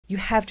you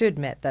have to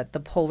admit that the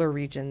polar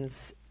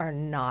regions are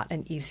not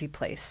an easy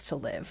place to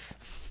live.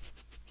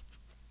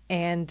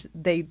 And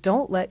they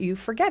don't let you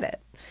forget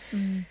it.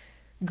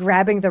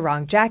 Grabbing the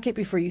wrong jacket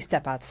before you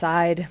step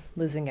outside,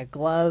 losing a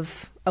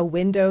glove, a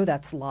window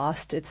that's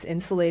lost its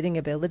insulating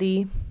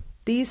ability,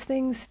 these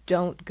things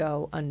don't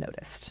go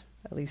unnoticed,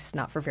 at least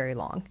not for very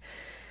long.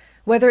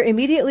 Whether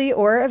immediately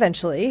or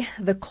eventually,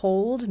 the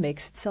cold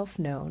makes itself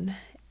known.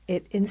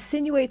 It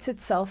insinuates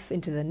itself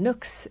into the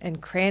nooks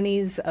and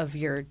crannies of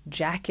your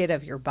jacket,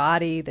 of your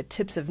body, the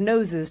tips of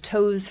noses,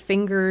 toes,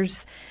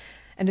 fingers,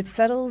 and it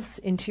settles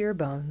into your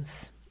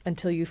bones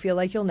until you feel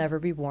like you'll never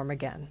be warm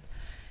again.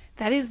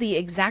 That is the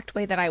exact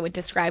way that I would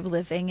describe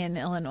living in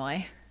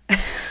Illinois.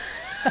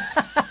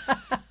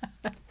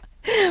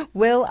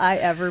 Will I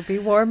ever be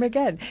warm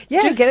again?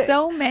 Yeah, just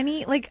so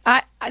many,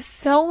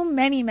 so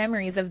many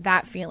memories of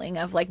that feeling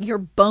of like your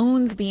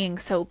bones being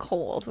so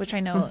cold, which I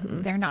know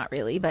they're not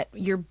really, but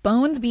your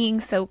bones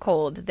being so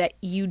cold that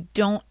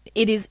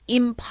it is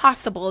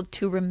impossible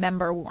to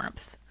remember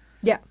warmth.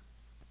 Yeah.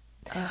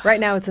 Ugh. Right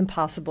now, it's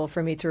impossible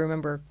for me to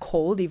remember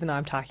cold, even though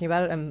I'm talking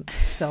about it. I'm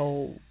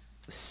so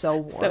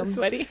warm. So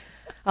sweaty.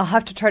 I'll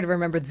have to try to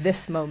remember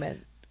this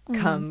moment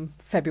come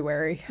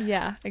February.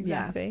 Yeah,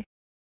 exactly.